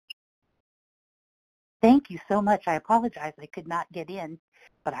Thank you so much. I apologize I could not get in,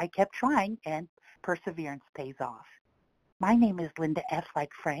 but I kept trying, and perseverance pays off. My name is Linda F.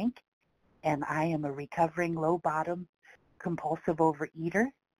 like Frank, and I am a recovering low-bottom compulsive overeater.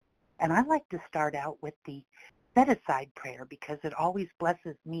 And I like to start out with the set-aside prayer because it always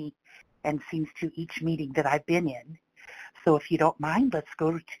blesses me and seems to each meeting that I've been in. So if you don't mind, let's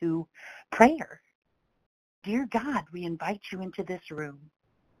go to prayer. Dear God, we invite you into this room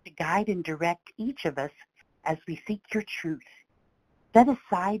to guide and direct each of us as we seek your truth. Set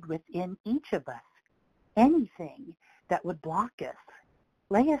aside within each of us anything that would block us.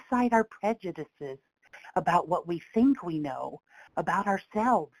 Lay aside our prejudices about what we think we know about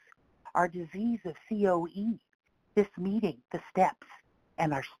ourselves, our disease of COE, this meeting, the steps,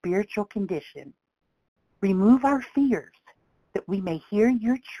 and our spiritual condition. Remove our fears that we may hear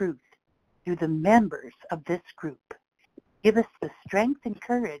your truth through the members of this group. Give us the strength and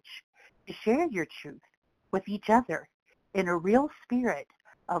courage to share your truth with each other in a real spirit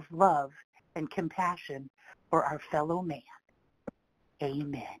of love and compassion for our fellow man.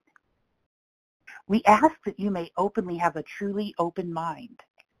 Amen. We ask that you may openly have a truly open mind.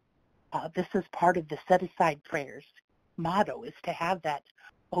 This is part of the set-aside prayers motto, is to have that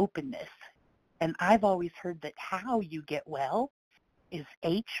openness. And I've always heard that how you get well is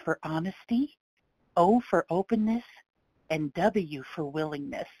H for honesty, O for openness, and W for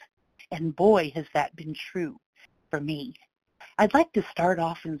willingness. And boy, has that been true for me. I'd like to start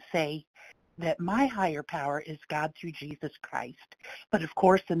off and say that my higher power is God through Jesus Christ. But of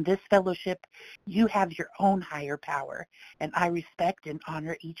course, in this fellowship, you have your own higher power, and I respect and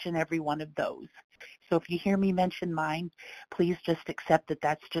honor each and every one of those. So if you hear me mention mine, please just accept that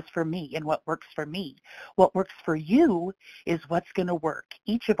that's just for me and what works for me. What works for you is what's going to work.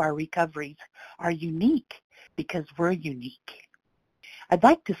 Each of our recoveries are unique because we're unique. I'd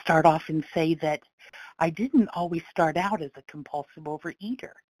like to start off and say that I didn't always start out as a compulsive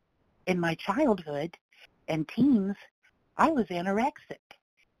overeater. In my childhood and teens, I was anorexic.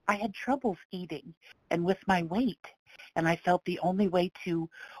 I had troubles eating and with my weight, and I felt the only way to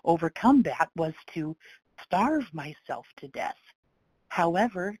overcome that was to starve myself to death.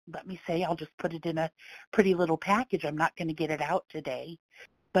 However, let me say, I'll just put it in a pretty little package. I'm not going to get it out today,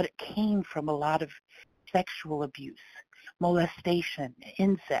 but it came from a lot of sexual abuse, molestation,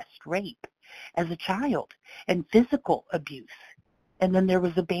 incest, rape as a child, and physical abuse. And then there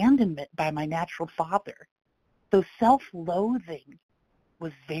was abandonment by my natural father. So self-loathing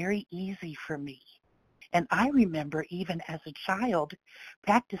was very easy for me. And I remember even as a child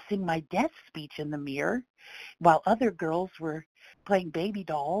practicing my death speech in the mirror while other girls were playing baby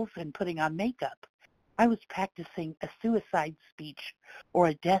dolls and putting on makeup. I was practicing a suicide speech or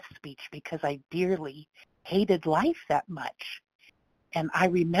a death speech because I dearly hated life that much. And I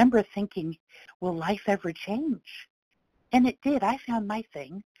remember thinking, will life ever change? And it did. I found my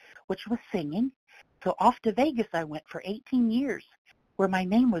thing, which was singing. So off to Vegas I went for 18 years, where my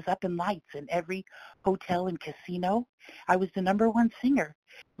name was up in lights in every hotel and casino. I was the #1 singer,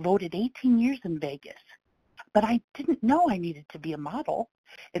 voted 18 years in Vegas. But I didn't know I needed to be a model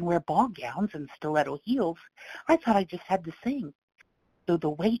and wear ball gowns and stiletto heels. I thought I just had to sing. So the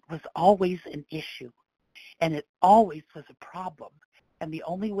weight was always an issue, and it always was a problem. And the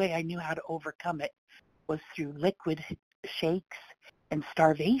only way I knew how to overcome it was through liquid shakes and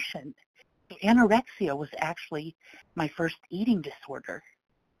starvation. So anorexia was actually my first eating disorder.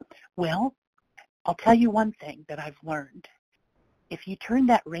 Well, I'll tell you one thing that I've learned. If you turn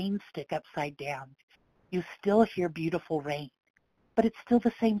that rain stick upside down, you still hear beautiful rain, but it's still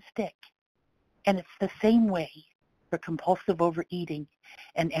the same stick. And it's the same way for compulsive overeating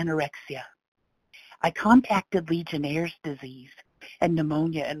and anorexia. I contracted Legionnaire's disease and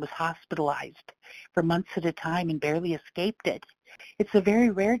pneumonia and was hospitalized for months at a time and barely escaped it. It's a very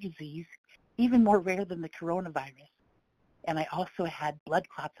rare disease, even more rare than the coronavirus. And I also had blood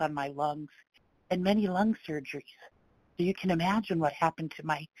clots on my lungs and many lung surgeries. So you can imagine what happened to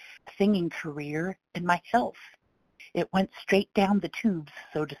my singing career and my health. It went straight down the tubes,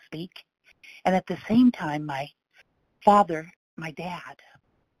 so to speak. And at the same time, my father, my dad,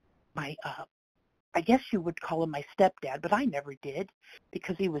 I guess you would call him my stepdad, but I never did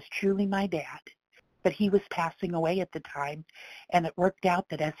because he was truly my dad. But he was passing away at the time, and it worked out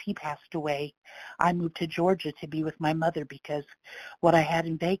that as he passed away, I moved to Georgia to be with my mother because what I had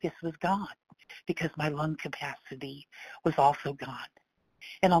in Vegas was gone, because my lung capacity was also gone.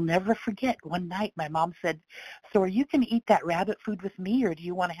 And I'll never forget, one night my mom said, "So are you going to eat that rabbit food with me, or do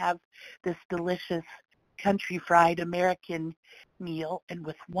you want to have this delicious country fried American meal?" And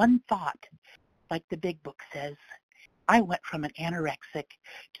with one thought, like the big book says, I went from an anorexic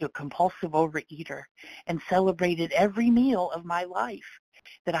to a compulsive overeater and celebrated every meal of my life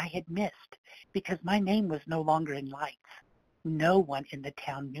that I had missed because my name was no longer in lights. No one in the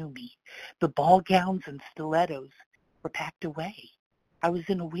town knew me. The ball gowns and stilettos were packed away. I was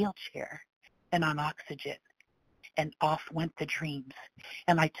in a wheelchair and on oxygen, and off went the dreams.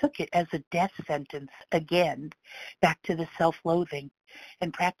 And I took it as a death sentence again, back to the self-loathing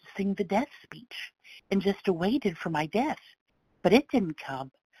and practicing the death speech, and just awaited for my death. But it didn't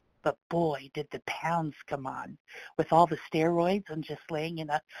come. But boy, did the pounds come on. With all the steroids and just laying in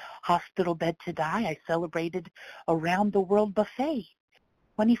a hospital bed to die, I celebrated a round-the-world buffet,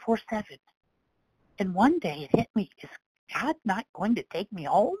 24/7. And one day it hit me, is God not going to take me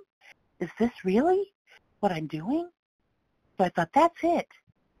home? Is this really what I'm doing? So I thought, that's it.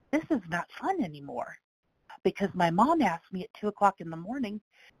 This is not fun anymore. Because my mom asked me at 2 o'clock in the morning,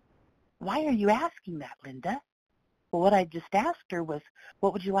 why are you asking that, Linda? Well, what I just asked her was,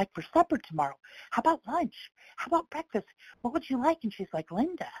 what would you like for supper tomorrow? How about lunch? How about breakfast? What would you like? And she's like,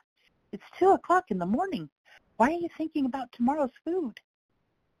 Linda, it's 2 o'clock in the morning. Why are you thinking about tomorrow's food?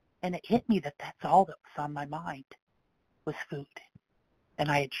 And it hit me that that's all that was on my mind was food.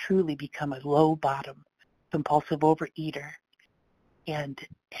 And I had truly become a low-bottom, compulsive overeater and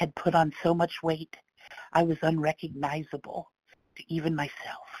had put on so much weight, I was unrecognizable to even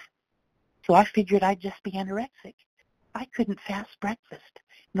myself. So I figured I'd just be anorexic. I couldn't fast breakfast,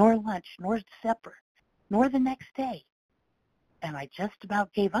 nor lunch, nor supper, nor the next day. And I just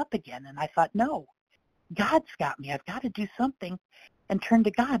about gave up again, and I thought, no, God's got me. I've got to do something and turn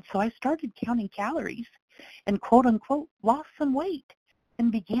to God. So I started counting calories and, quote unquote, lost some weight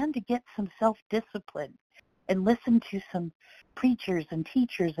and began to get some self-discipline and listened to some preachers and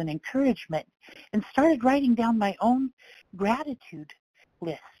teachers and encouragement and started writing down my own gratitude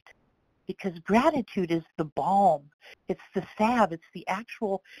list. Because gratitude is the balm. It's the salve. It's the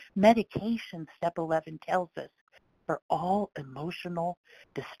actual medication, Step 11 tells us, for all emotional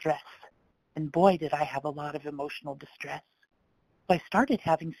distress. And boy, did I have a lot of emotional distress. So I started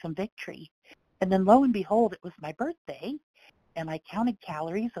having some victory. And then lo and behold, it was my birthday, and I counted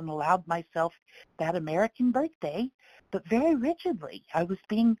calories and allowed myself that American birthday, but very rigidly. I was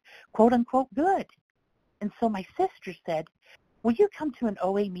being, quote unquote, good. And so my sister said, will you come to an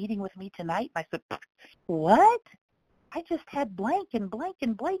OA meeting with me tonight? And I said, what? I just had blank and blank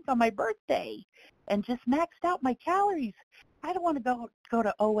and blank on my birthday and just maxed out my calories. I don't want to go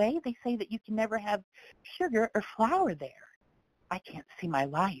to OA. They say that you can never have sugar or flour there. I can't see my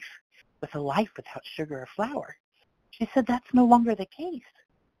life with a life without sugar or flour. She said, that's no longer the case.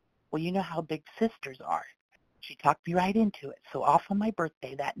 Well, you know how big sisters are. She talked me right into it. So off on my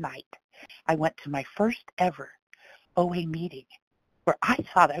birthday that night, I went to my first ever OA meeting where I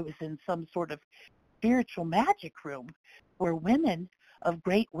thought I was in some sort of spiritual magic room where women of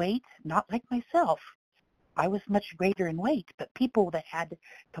great weight, not like myself, I was much greater in weight, but people that had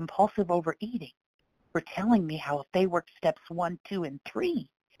compulsive overeating were telling me how if they worked steps 1, 2, and 3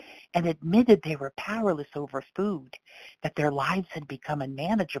 and admitted they were powerless over food, that their lives had become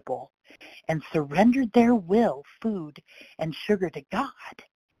unmanageable, and surrendered their will, food, and sugar to God,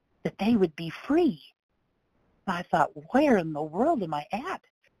 that they would be free. I thought, where in the world am I at?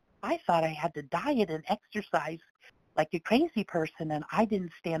 I thought I had to diet and exercise like a crazy person, and I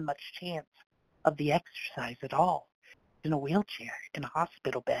didn't stand much chance of the exercise at all. In a wheelchair, in a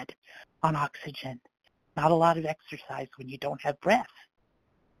hospital bed, on oxygen. Not a lot of exercise when you don't have breath.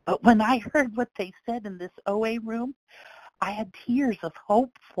 But when I heard what they said in this OA room, I had tears of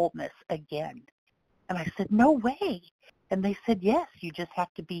hopefulness again. And I said, no way. And they said, yes, you just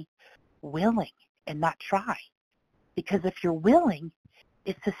have to be willing and not try. Because if you're willing,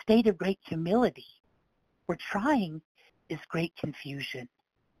 it's a state of great humility. Where trying is great confusion.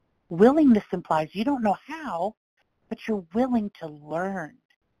 Willingness implies you don't know how, but you're willing to learn.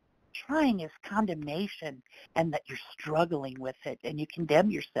 Trying is condemnation and that you're struggling with it and you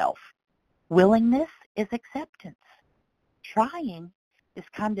condemn yourself. Willingness is acceptance. Trying is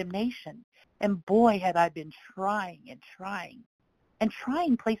condemnation. And boy, had I been trying and trying. And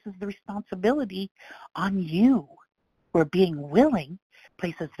trying places the responsibility on you, where being willing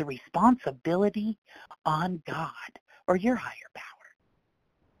places the responsibility on God or your higher power.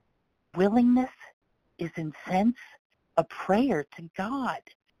 Willingness is, in sense, a prayer to God,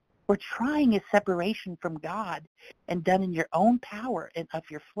 where trying is separation from God and done in your own power and of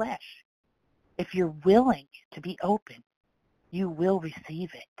your flesh. If you're willing to be open, you will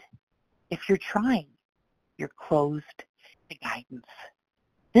receive it. If you're trying, you're closed to guidance.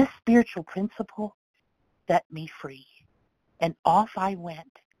 This spiritual principle set me free. And off I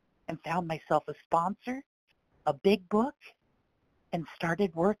went and found myself a sponsor a big book and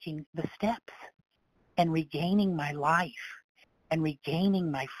started working the steps and regaining my life and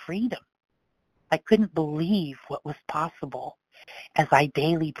regaining my freedom. I couldn't believe what was possible as I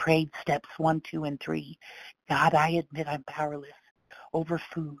daily prayed steps 1, 2, and 3. God, I admit I'm powerless over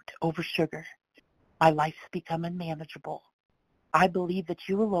food, over sugar. My life's become unmanageable. I believe that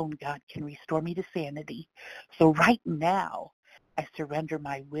you alone, God, can restore me to sanity. So right now, I surrender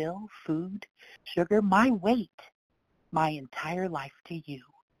my will, food, sugar, my weight, my entire life to you,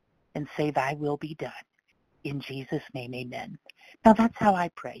 and say thy will be done. In Jesus' name, amen. Now that's how I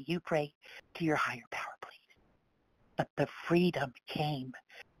pray. You pray to your higher power, please. But the freedom came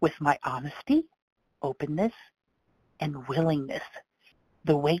with my honesty, openness, and willingness.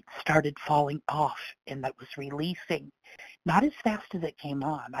 The weight started falling off, and that was releasing. Not as fast as it came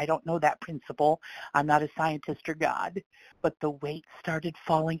on. I don't know that principle. I'm not a scientist or God. But the weight started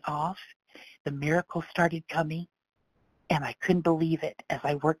falling off. The miracle started coming. And I couldn't believe it as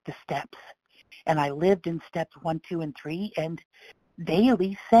I worked the steps. And I lived in steps 1, 2, and 3. And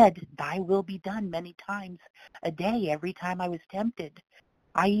daily said, thy will be done many times a day, every time I was tempted.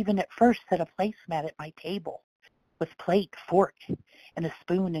 I even at first set a placemat at my table with plate, fork, and a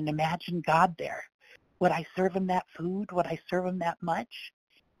spoon and imagined God there. Would I serve him that food? Would I serve him that much?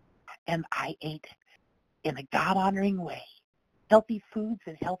 And I ate in a God-honoring way. Healthy foods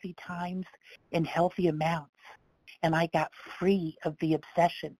at healthy times in healthy amounts. And I got free of the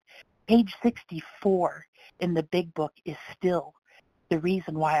obsession. Page 64 in the big book is still the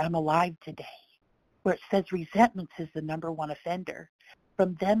reason why I'm alive today, where it says resentment is the number one offender.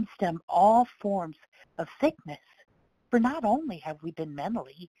 From them stem all forms of sickness. For not only have we been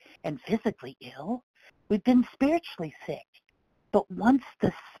mentally and physically ill, we've been spiritually sick. But once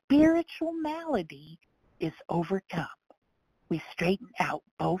the spiritual malady is overcome, we straighten out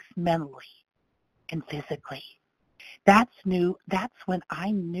both mentally and physically. That's when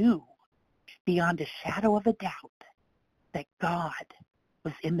I knew beyond a shadow of a doubt that God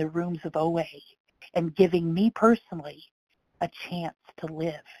was in the rooms of OA and giving me personally a chance to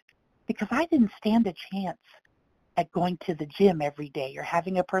live. Because I didn't stand a chance at going to the gym every day or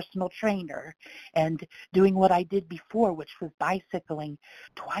having a personal trainer and doing what I did before, which was bicycling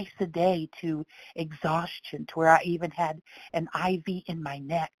twice a day to exhaustion, to where I even had an IV in my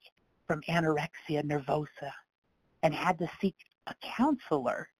neck from anorexia nervosa and had to seek a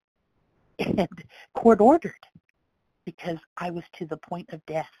counselor and court-ordered because I was to the point of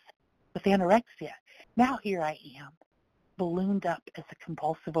death with anorexia. Now here I am, ballooned up as a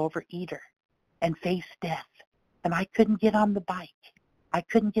compulsive overeater and faced death. And I couldn't get on the bike. I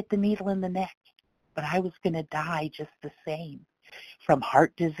couldn't get the needle in the neck. But I was going to die just the same from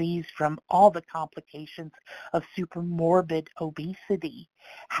heart disease, from all the complications of super morbid obesity.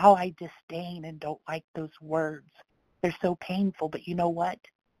 How I disdain and don't like those words. They're so painful, but you know what?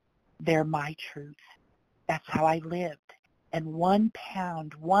 They're my truth. That's how I lived. And 1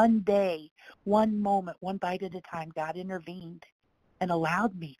 pound, 1 day, 1 moment, 1 bite at a time, God intervened and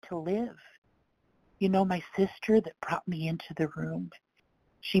allowed me to live. You know, my sister that brought me into the room,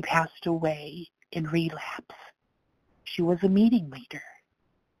 she passed away in relapse. She was a meeting leader,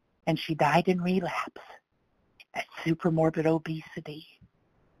 and she died in relapse at supermorbid obesity,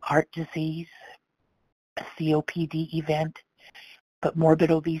 heart disease, a COPD event, but morbid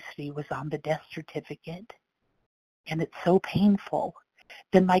obesity was on the death certificate. And it's so painful.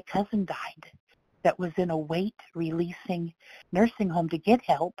 Then my cousin died that was in a weight-releasing nursing home to get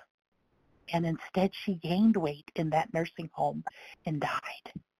help, and instead she gained weight in that nursing home and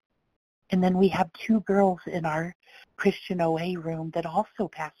died. And then we have 2 girls in our Christian OA room that also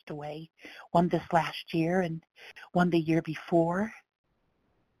passed away, one this last year and one the year before.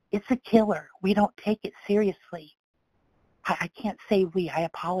 It's a killer. We don't take it seriously. I can't say we, I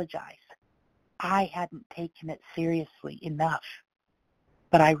apologize. I hadn't taken it seriously enough.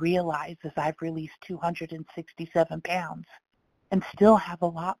 But I realize as I've released 267 pounds and still have a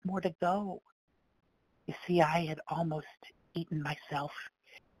lot more to go. You see, I had almost eaten myself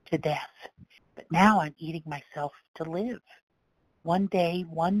to death, but now I'm eating myself to live. 1 day,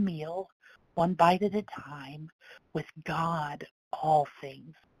 1 meal, 1 bite at a time. With God, all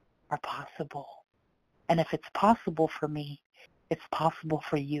things are possible. And if it's possible for me, it's possible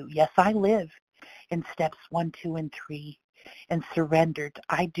for you. Yes, I live in steps 1, 2, and 3 and surrendered.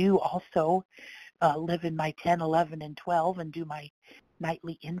 I do also live in my 10, 11, and 12 and do my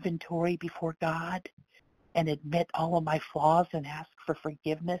nightly inventory before God and admit all of my flaws and ask for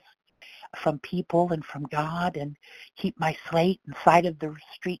forgiveness from people and from God and keep my slate and side of the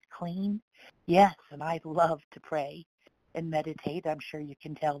street clean. Yes, and I love to pray and meditate. I'm sure you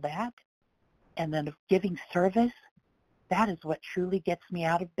can tell that. and then of giving service, that is what truly gets me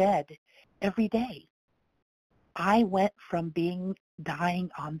out of bed every day. I went from dying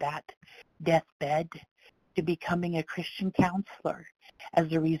on that deathbed to becoming a Christian counselor.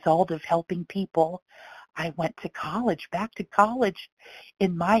 As a result of helping people, I went to college, back to college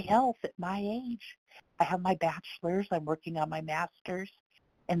in my health at my age. I have my bachelor's, I'm working on my master's,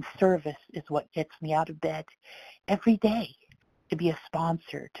 and service is what gets me out of bed every day, to be a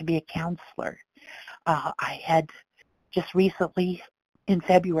sponsor, to be a counselor. I had just recently in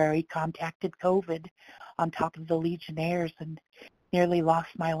February contacted COVID on top of the Legionnaires and nearly lost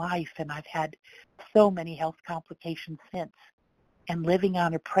my life, and I've had so many health complications since. And living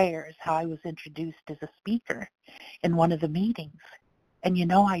on a prayer is how I was introduced as a speaker in one of the meetings.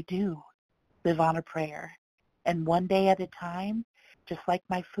 And I do live on a prayer. And one day at a time, just like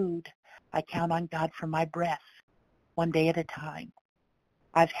my food, I count on God for my breath, one day at a time.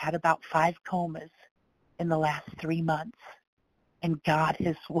 I've had about 5 comas in the last 3 months, and God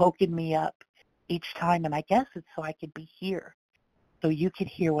has woken me up each time, and I guess it's so I could be here, so you could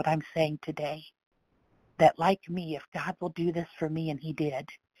hear what I'm saying today, that like me, if God will do this for me, and he did,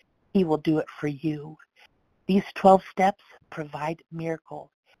 he will do it for you. These 12 steps provide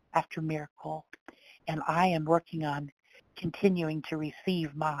miracle after miracle, and I am working on continuing to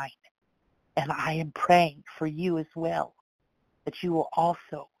receive mine, and I am praying for you as well, that you will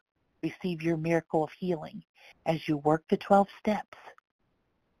also receive your miracle of healing as you work the 12 steps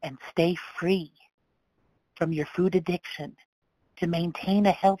and stay free from your food addiction to maintain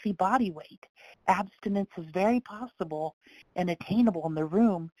a healthy body weight. Abstinence is very possible and attainable in the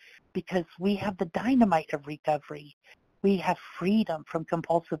room because we have the dynamite of recovery. We have freedom from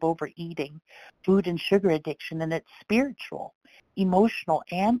compulsive overeating, food and sugar addiction, and it's spiritual, emotional,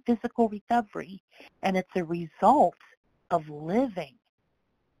 and physical recovery, and it's a result of living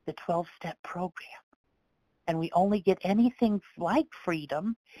the 12-step program. And we only get anything like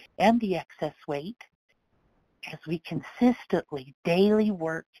freedom and the excess weight as we consistently, daily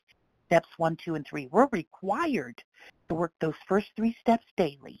work steps 1, 2, and 3. We're required to work those first 3 steps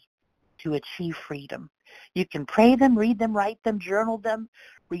daily to achieve freedom. You can pray them, read them, write them, journal them,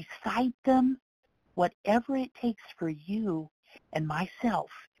 recite them, whatever it takes for you and myself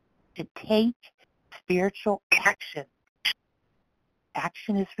to take spiritual action.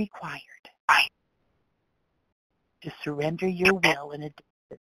 Action is required to surrender your will and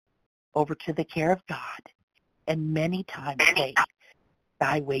addiction over to the care of God, and many times say,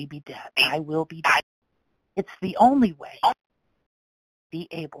 thy way be done, thy will be done. It's the only way to be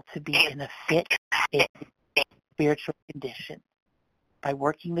able to be in a fit spiritual condition, by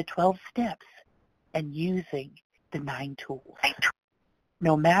working the 12 steps and using the 9 tools.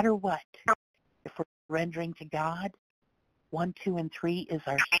 No matter what, if we're surrendering to God, 1, 2, and 3 is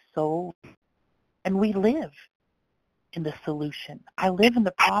our soul, and we live in the solution. I live in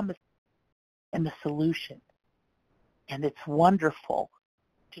the promise and the solution, and it's wonderful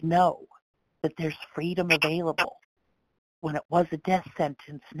to know that there's freedom available. When it was a death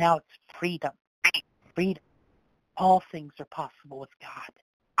sentence, now it's freedom. Freedom. All things are possible with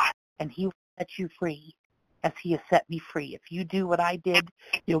God, and he will set you free as he has set me free. If you do what I did,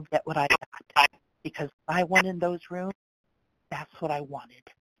 you'll get what I got, because when I went in those rooms, that's what I wanted.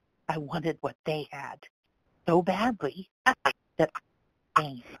 I wanted what they had so badly that I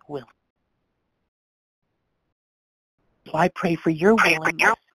became willing. So I pray for your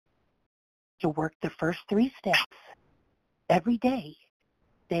willingness to work the first 3 steps every day,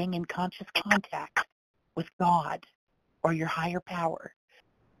 staying in conscious contact with God or your higher power,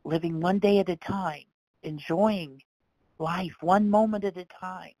 living one day at a time, enjoying life one moment at a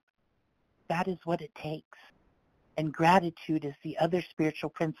time. That is what it takes. And gratitude is the other spiritual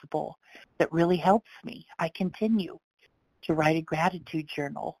principle that really helps me. I continue to write a gratitude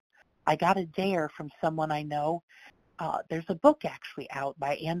journal. I got a dare from someone I know. There's a book actually out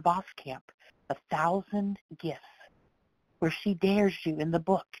by Ann Voskamp, 1,000 Gifts, where she dares you in the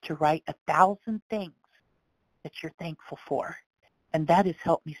book to write 1,000 things that you're thankful for. And that has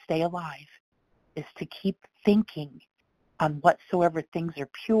helped me stay alive, is to keep thinking on whatsoever things are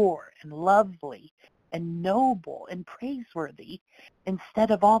pure and lovely and noble and praiseworthy,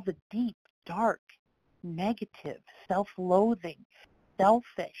 instead of all the deep, dark, negative, self-loathing,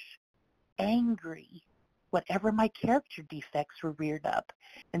 selfish, angry, whatever my character defects were reared up.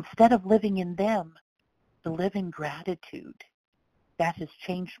 Instead of living in them, to live in gratitude. That has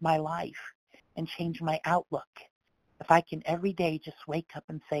changed my life and changed my outlook. If I can every day just wake up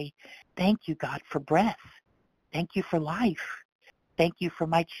and say, thank you, God, for breath. Thank you for life. Thank you for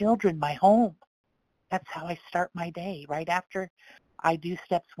my children, my home. That's how I start my day. Right after I do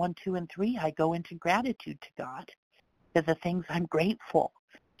steps 1, 2, and 3. I go into gratitude to God for the things I'm grateful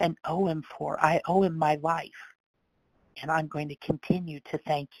and owe him for. I owe him my life, and I'm going to continue to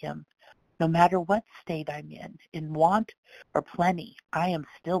thank him. No matter what state I'm in want or plenty, I am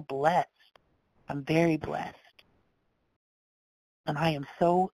still blessed. I'm very blessed. And I am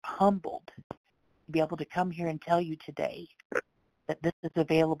so humbled to be able to come here and tell you today that this is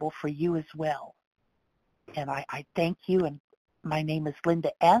available for you as well. And I thank you, and my name is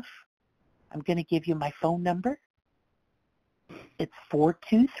Linda F. I'm going to give you my phone number. It's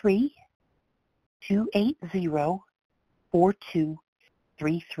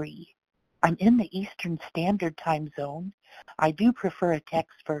 423-280-4233. I'm in the Eastern Standard Time Zone. I do prefer a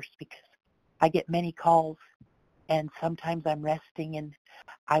text first because I get many calls, and sometimes I'm resting, and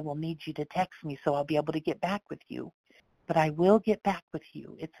I will need you to text me so I'll be able to get back with you. But I will get back with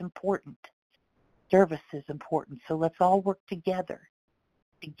you. It's important. Service is important, so let's all work together.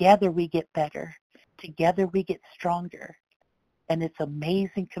 Together we get better. Together we get stronger. And it's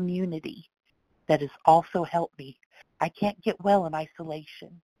amazing community that has also helped me. I can't get well in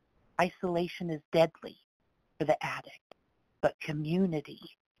isolation. Isolation is deadly for the addict. But community,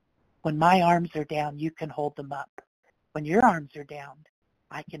 when my arms are down, you can hold them up. When your arms are down,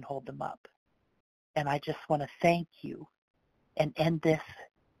 I can hold them up. And I just want to thank you and end this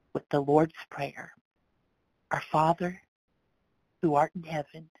with the Lord's Prayer. Our Father, who art in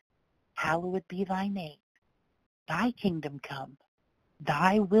heaven, hallowed be thy name. Thy kingdom come.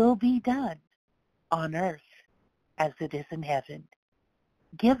 Thy will be done on earth as it is in heaven.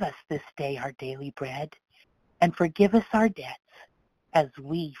 Give us this day our daily bread, and forgive us our debts as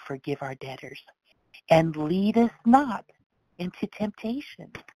we forgive our debtors. And lead us not into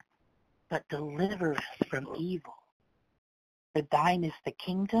temptation, but deliver us from evil. For thine is the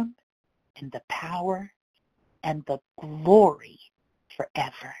kingdom and the power and the glory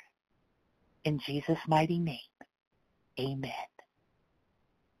forever. In Jesus' mighty name, amen.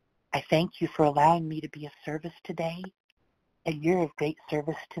 I thank you for allowing me to be of service today, and you're of great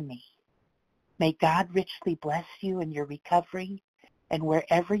service to me. May God richly bless you in your recovery, and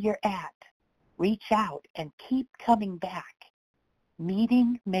wherever you're at, reach out and keep coming back.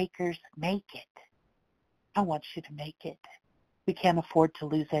 Meeting makers make it. I want you to make it. We can't afford to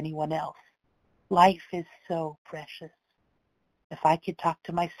lose anyone else. Life is so precious. If I could talk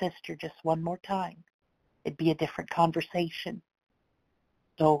to my sister just one more time, it'd be a different conversation.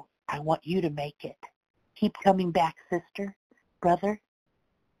 So I want you to make it. Keep coming back, sister, brother.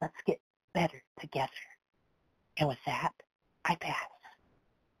 Let's get better together. And with that, I pass.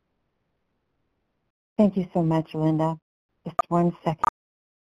 Thank you so much, Linda. Just 1 second.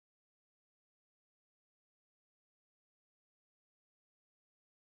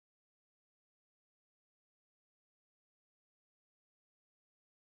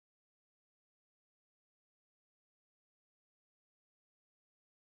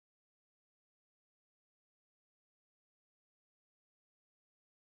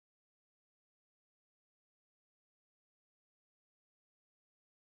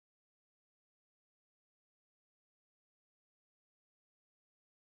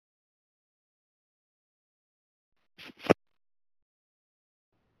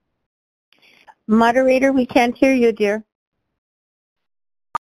 Moderator, we can't hear you, dear.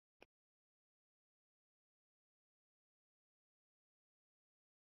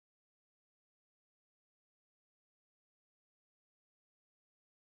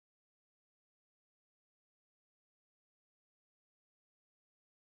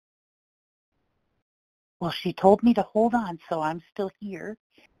 Well, she told me to hold on, so I'm still here.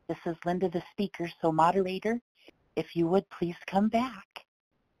 This is Linda, the speaker. So moderator, if you would please come back.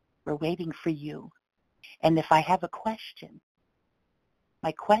 We're waiting for you. And if I have a question,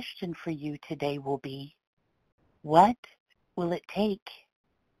 my question for you today will be, what will it take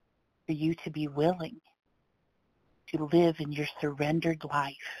for you to be willing to live in your surrendered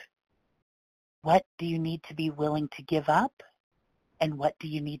life? What do you need to be willing to give up? And what do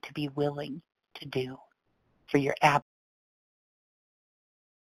you need to be willing to do for your app?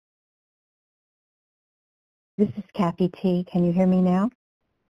 This is Kathy T. Can you hear me now?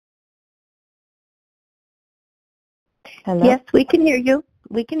 Hello? Yes, we can hear you.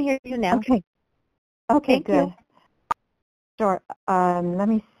 We can hear you now. Okay. Okay, Thank good. you. Sure. Let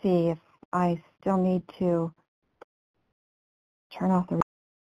me see if I still need to turn off the